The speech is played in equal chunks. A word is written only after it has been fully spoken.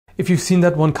If you've seen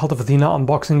that one Cult of Athena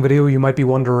unboxing video, you might be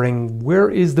wondering,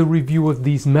 where is the review of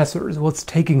these messers? What's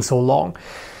taking so long?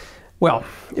 Well,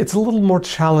 it's a little more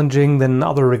challenging than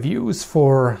other reviews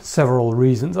for several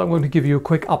reasons. I'm going to give you a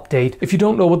quick update. If you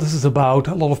don't know what this is about,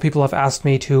 a lot of people have asked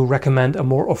me to recommend a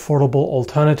more affordable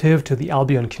alternative to the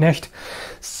Albion Knecht.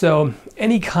 So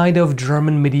any kind of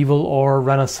German medieval or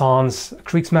Renaissance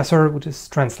Kriegsmesser, which is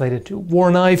translated to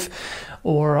war knife,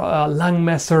 or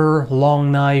Langmesser,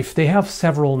 long knife. They have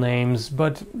several names,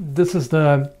 but this is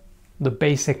the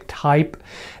basic type.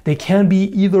 They can be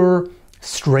either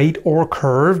straight or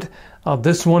curved.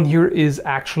 This one here is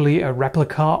actually a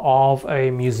replica of a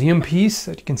museum piece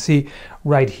that you can see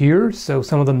right here. So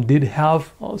some of them did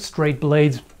have straight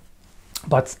blades,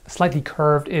 but slightly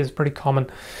curved is pretty common.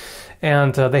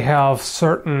 And they have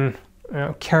certain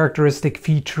characteristic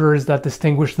features that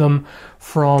distinguish them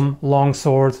from long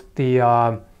swords.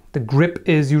 The grip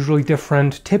is usually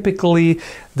different. Typically,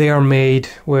 they are made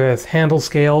with handle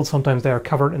scales. Sometimes they are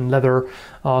covered in leather.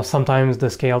 Sometimes the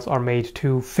scales are made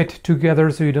to fit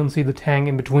together so you don't see the tang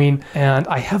in between. And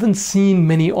I haven't seen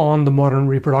many on the modern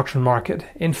reproduction market.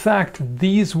 In fact,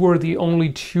 these were the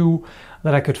only two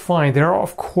that I could find. There are,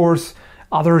 of course,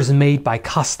 others made by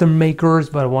custom makers,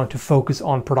 but I want to focus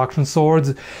on production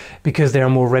swords because they are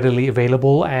more readily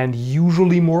available and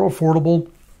usually more affordable.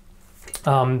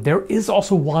 There is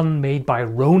also one made by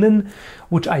Ronin,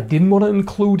 which I didn't want to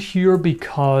include here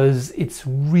because it's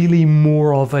really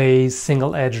more of a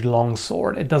single-edged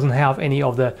longsword. It doesn't have any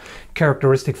of the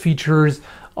characteristic features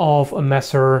of a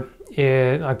Messer.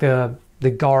 Like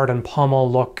the guard and pommel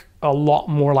look a lot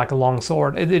more like a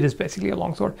longsword. It is basically a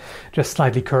longsword, just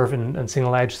slightly curved and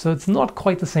single-edged, so it's not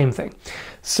quite the same thing.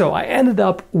 So I ended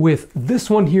up with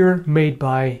this one here, made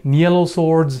by Nielo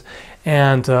Swords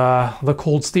and the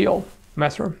Cold Steel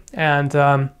Messer. And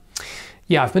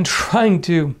yeah, I've been trying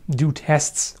to do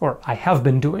tests, or I have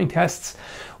been doing tests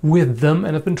with them,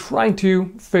 and I've been trying to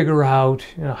figure out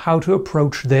how to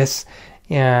approach this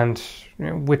and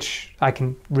which I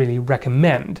can really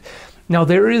recommend. Now,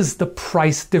 there is the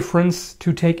price difference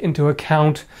to take into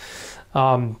account.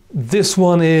 This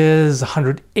one is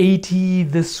 180,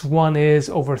 this one is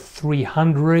over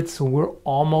 300, so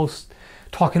we're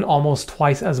talking almost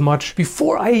twice as much.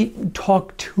 Before I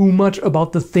talk too much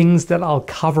about the things that I'll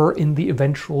cover in the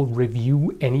eventual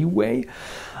review anyway,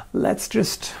 let's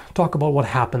just talk about what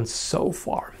happened so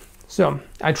far. So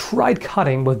I tried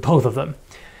cutting with both of them,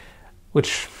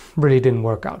 which really didn't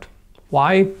work out.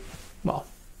 Why? Well,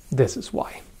 this is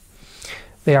why.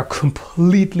 They are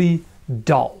completely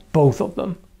dull, both of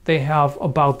them. They have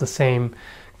about the same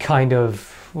kind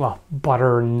of, well,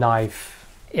 butter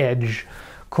knife edge,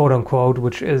 quote unquote,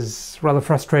 which is rather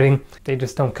frustrating. They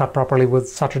just don't cut properly with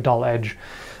such a dull edge.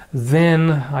 Then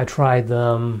I tried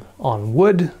them on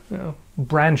wood,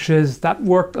 branches. That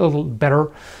worked a little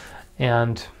better.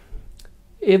 And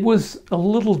it was a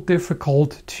little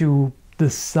difficult to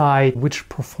decide which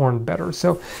performed better.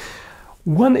 So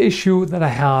one issue that I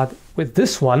had with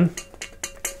this one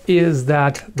is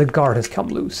that the guard has come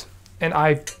loose, and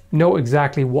I know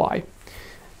exactly why.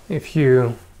 If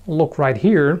you look right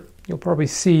here, you'll probably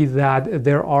see that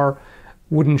there are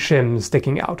wooden shims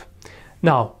sticking out.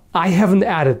 Now, I haven't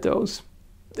added those.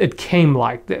 It came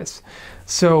like this.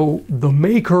 So the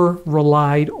maker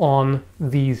relied on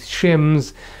these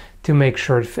shims to make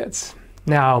sure it fits.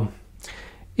 Now,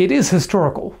 it is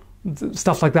historical.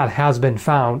 Stuff like that has been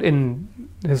found in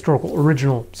historical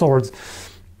original swords,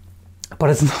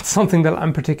 but it's not something that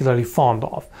I'm particularly fond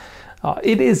of.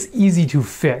 It is easy to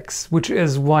fix, which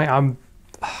is why I'm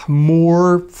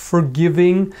more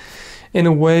forgiving in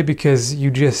a way, because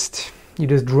you just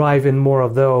drive in more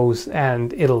of those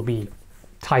and it'll be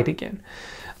tight again.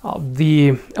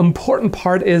 The important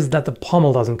part is that the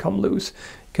pommel doesn't come loose,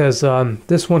 because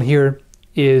this one here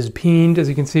is peened, as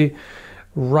you can see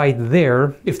right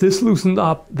there. If this loosened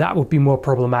up, that would be more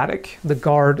problematic. The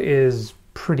guard is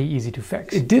pretty easy to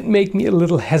fix. It did make me a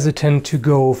little hesitant to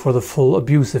go for the full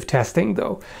abusive testing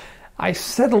though. I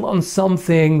settled on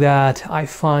something that I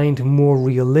find more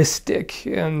realistic,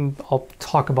 and I'll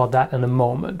talk about that in a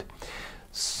moment.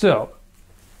 So,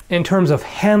 in terms of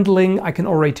handling, I can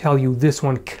already tell you this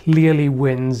one clearly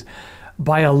wins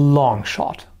by a long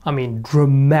shot. I mean,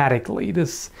 dramatically.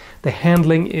 The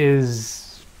handling is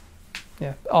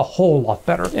a whole lot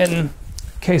better. In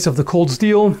case of the Cold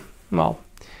Steel, well,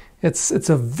 it's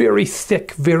a very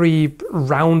thick, very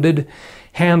rounded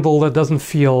handle that doesn't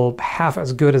feel half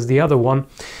as good as the other one.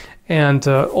 And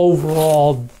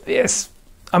overall,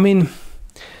 I mean,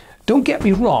 don't get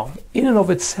me wrong, in and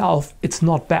of itself, it's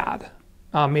not bad.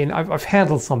 I mean, I've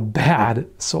handled some bad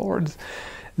swords.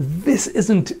 This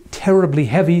isn't terribly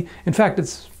heavy. In fact,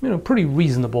 it's pretty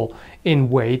reasonable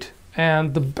in weight,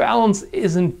 and the balance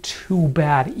isn't too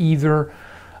bad either,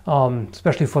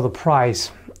 especially for the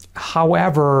price.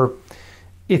 However,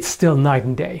 it's still night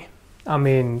and day. I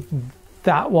mean,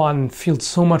 that one feels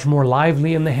so much more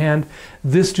lively in the hand.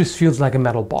 This just feels like a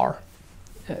metal bar.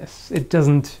 It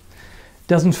doesn't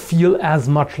feel as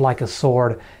much like a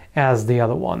sword as the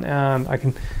other one, and I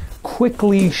can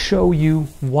quickly show you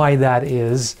why that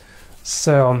is.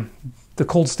 So the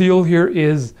cold steel here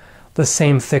is the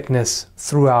same thickness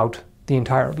throughout the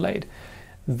entire blade.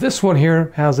 This one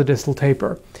here has a distal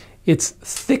taper. It's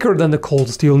thicker than the cold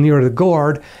steel near the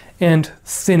guard and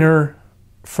thinner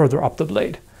further up the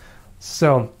blade.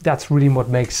 So that's really what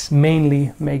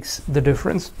mainly makes the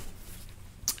difference.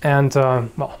 And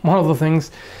well, one of the things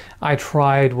I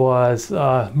tried was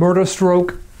murder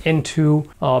stroke into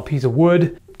a piece of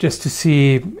wood just to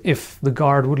see if the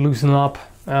guard would loosen up.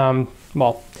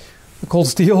 Well, the cold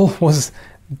steel was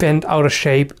bent out of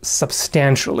shape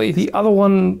substantially. The other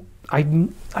one,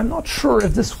 I'm not sure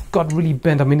if this got really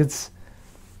bent. I mean,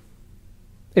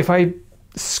 if I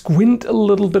squint a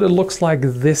little bit, it looks like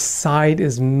this side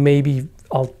is maybe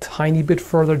a tiny bit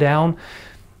further down,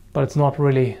 but it's not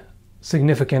really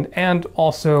significant. And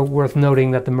also worth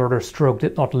noting that the murder stroke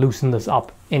did not loosen this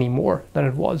up any more than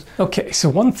it was. Okay, so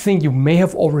one thing you may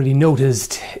have already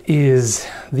noticed is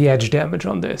the edge damage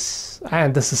on this.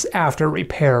 And this is after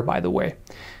repair, by the way.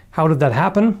 How did that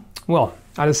happen? Well,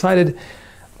 I decided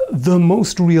the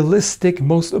most realistic,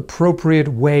 most appropriate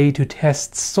way to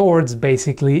test swords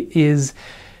basically is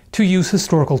to use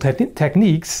historical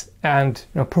techniques and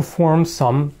perform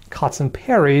some cuts and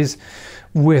parries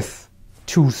with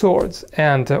two swords,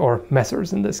 or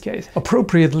messers in this case.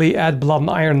 Appropriately, at Blood and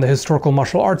Iron, the historical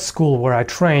martial arts school where I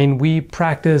train, we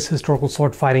practice historical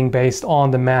sword fighting based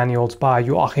on the manuals by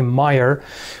Joachim Meyer,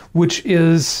 which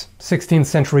is 16th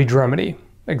century Germany,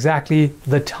 exactly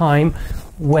the time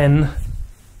when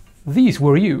these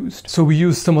were used. So we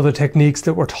used some of the techniques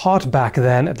that were taught back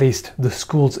then, at least the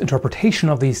school's interpretation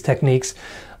of these techniques.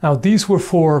 Now, these were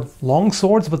for long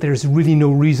swords, but there's really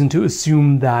no reason to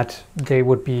assume that they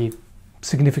would be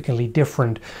significantly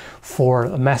different for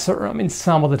a messer. I mean,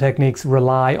 some of the techniques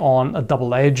rely on a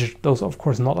double edge. Those are, of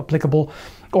course, not applicable,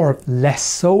 or less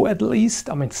so at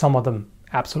least. I mean, some of them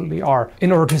absolutely are.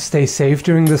 In order to stay safe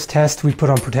during this test, we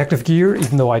put on protective gear,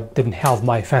 even though I didn't have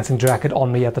my fencing jacket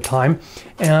on me at the time,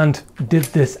 and did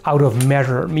this out of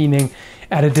measure, meaning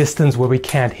at a distance where we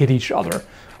can't hit each other,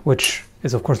 which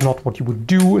is, of course, not what you would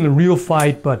do in a real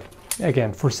fight, but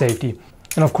again, for safety.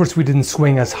 And of course we didn't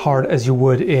swing as hard as you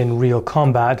would in real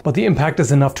combat, but the impact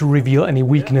is enough to reveal any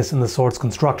weakness in the sword's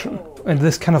construction. And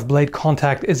this kind of blade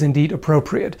contact is indeed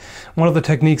appropriate. One of the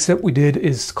techniques that we did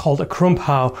is called a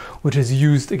krumpau, which is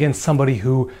used against somebody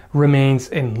who remains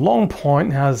in long point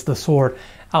and has the sword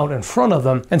out in front of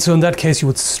them. And so in that case you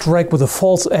would strike with a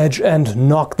false edge and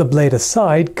knock the blade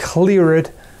aside, clear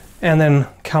it, and then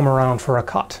come around for a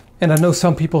cut. And I know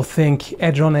some people think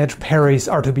edge-on-edge parries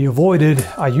are to be avoided.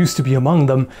 I used to be among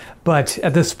them, but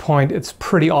at this point it's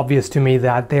pretty obvious to me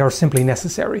that they are simply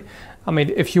necessary. I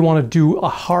mean, if you want to do a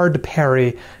hard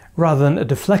parry rather than a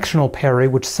deflectional parry,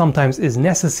 which sometimes is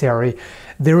necessary,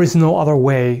 there is no other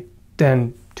way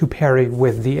than to parry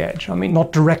with the edge. I mean,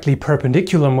 not directly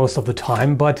perpendicular most of the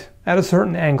time, but at a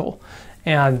certain angle.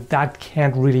 And that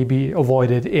can't really be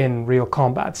avoided in real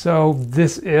combat. So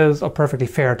this is a perfectly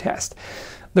fair test.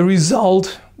 The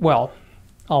result, well,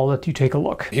 I'll let you take a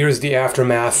look. Here's the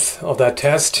aftermath of that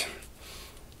test.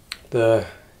 The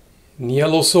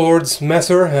Nielo sword's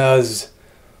messer has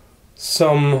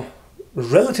some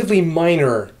relatively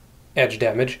minor edge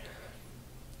damage.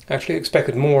 Actually, I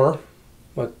expected more,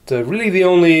 but really the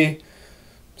only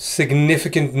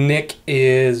significant nick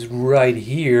is right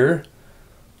here.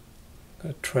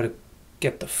 I'm gonna try to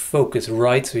get the focus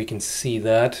right so you can see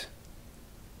that.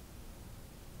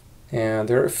 And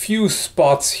there are a few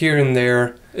spots here and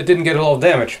there. It didn't get a lot of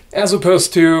damage. As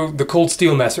opposed to the cold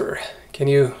steel messer. Can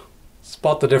you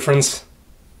spot the difference?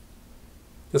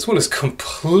 This one is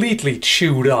completely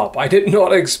chewed up. I did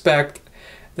not expect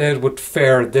that it would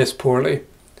fare this poorly.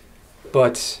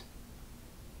 But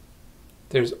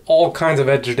there's all kinds of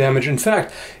edge damage. In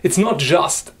fact, it's not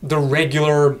just the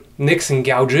regular nicks and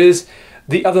gouges.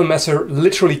 The other messer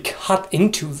literally cut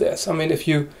into this. I mean, if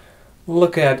you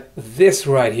look at this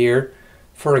right here,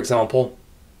 for example,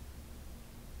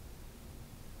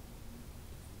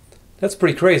 that's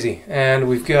pretty crazy. And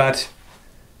we've got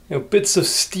bits of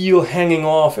steel hanging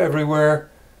off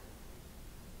everywhere.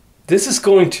 This is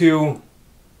going to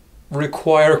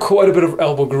require quite a bit of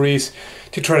elbow grease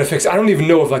to try to fix. I don't even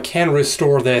know if I can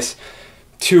restore this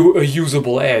to a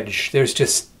usable edge. There's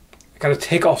just, I gotta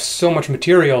take off so much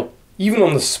material. Even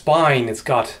on the spine, it's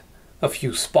got a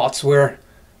few spots where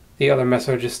the other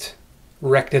messer just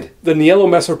wrecked it. The Nielo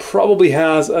messer probably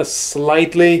has a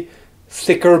slightly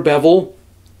thicker bevel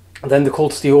than the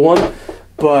cold steel one,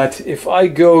 but if I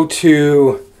go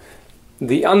to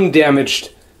the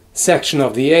undamaged section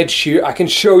of the edge here, I can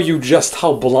show you just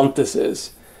how blunt this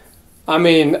is. I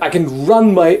mean, I can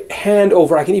run my hand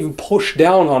over, I can even push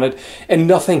down on it, and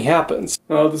nothing happens.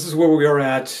 This is where we are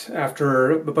at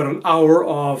after about an hour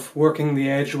of working the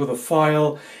edge with a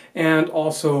file, and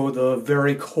also the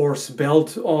very coarse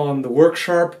belt on the work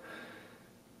sharp.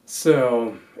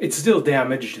 So, it's still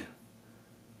damaged,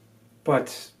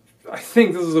 but I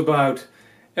think this is about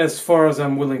as far as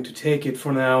I'm willing to take it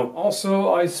for now.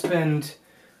 Also, I spent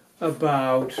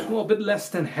about, well, a bit less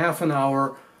than half an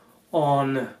hour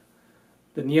on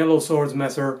the Nielo swords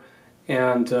messer,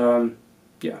 and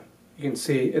yeah, you can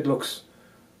see it looks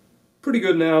pretty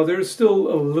good now. There's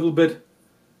still a little bit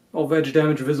of edge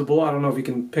damage visible. I don't know if you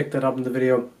can pick that up in the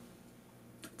video.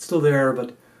 It's still there,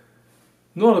 but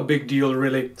not a big deal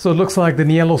really. So it looks like the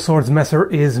Nielo swords messer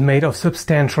is made of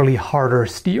substantially harder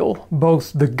steel.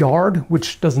 Both the guard,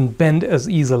 which doesn't bend as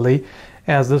easily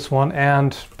as this one,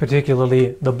 and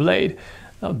particularly the blade.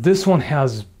 Now, this one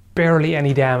has barely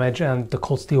any damage, and the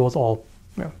cold steel is all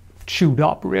chewed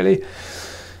up really.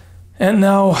 And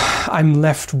now I'm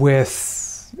left with,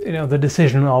 the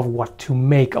decision of what to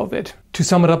make of it. To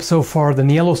sum it up so far, the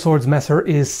Nielo swords messer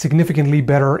is significantly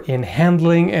better in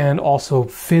handling and also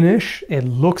finish. It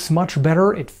looks much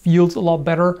better, it feels a lot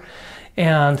better,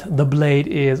 and the blade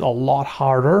is a lot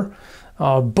harder.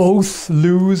 Both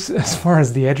lose as far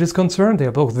as the edge is concerned. They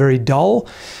are both very dull.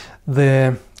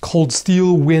 The cold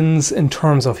steel wins in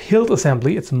terms of hilt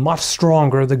assembly. It's much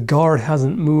stronger. The guard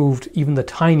hasn't moved even the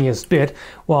tiniest bit,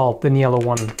 while the Nielo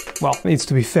one, well, needs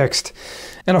to be fixed.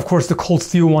 And of course the cold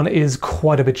steel one is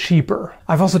quite a bit cheaper.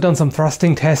 I've also done some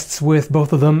thrusting tests with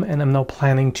both of them, and I'm now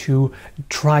planning to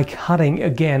try cutting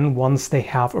again once they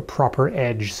have a proper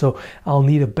edge. So I'll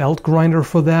need a belt grinder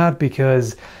for that,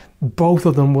 because both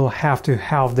of them will have to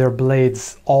have their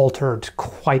blades altered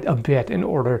quite a bit in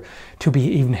order to be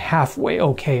even halfway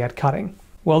okay at cutting.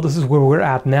 Well, this is where we're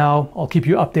at now. I'll keep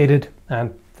you updated,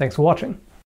 and thanks for watching.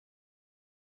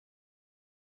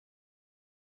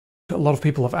 A lot of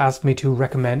people have asked me to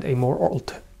recommend a more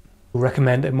affordable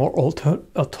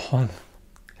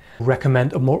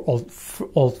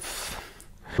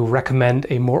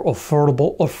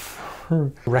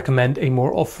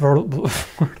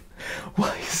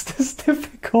Why is this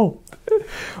difficult?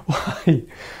 Why?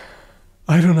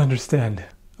 I don't understand.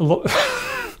 A lot.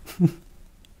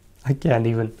 I can't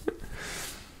even.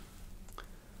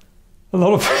 A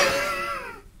lot of.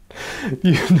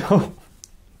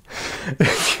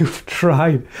 If you've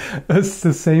tried the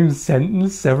same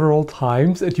sentence several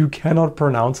times and you cannot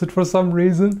pronounce it for some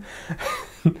reason,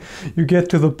 you get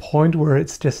to the point where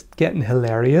it's just getting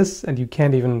hilarious and you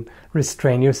can't even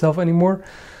restrain yourself anymore.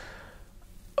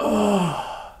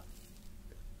 Oh.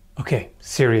 Okay,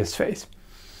 serious face.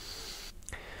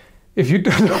 If you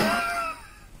don't know...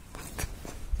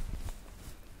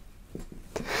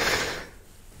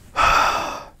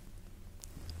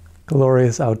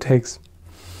 Glorious outtakes.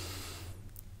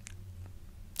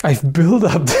 I've built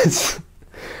up this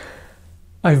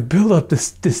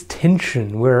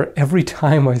tension where every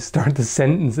time I start the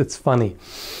sentence it's funny.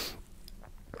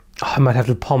 I might have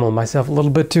to pummel myself a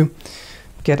little bit to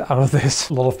get out of this.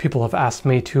 A lot of people have asked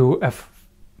me to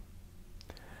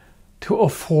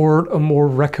afford a more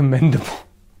recommendable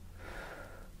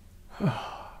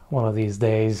one of these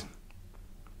days.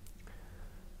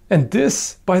 And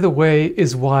this, by the way,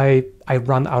 is why I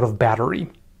run out of battery.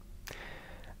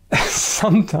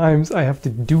 Sometimes I have to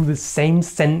do the same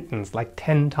sentence like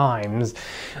 10 times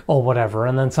or whatever,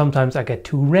 and then sometimes I get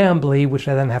too rambly, which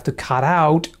I then have to cut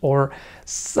out, or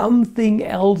something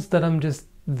else that I'm just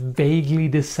vaguely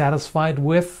dissatisfied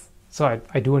with, so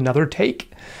I do another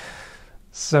take.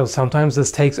 So sometimes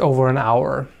this takes over an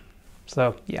hour.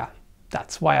 So yeah,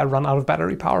 that's why I run out of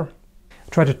battery power.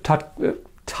 Try to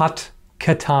tut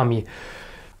katami.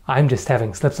 I'm just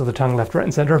having slips of the tongue left, right,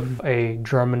 and center. A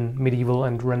German medieval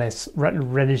and Renaissance,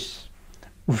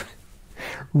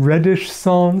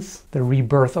 the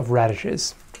rebirth of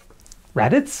radishes.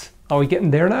 Radits? Are we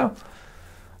getting there now?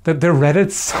 The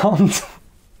Reddit songs?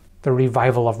 The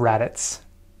revival of radits.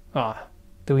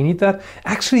 Do we need that?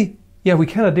 Actually, yeah, we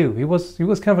kind of do. He was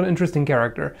kind of an interesting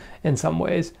character in some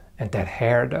ways. And that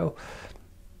hair, though.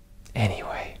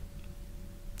 Anyway,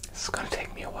 this is gonna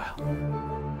take me a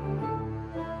while.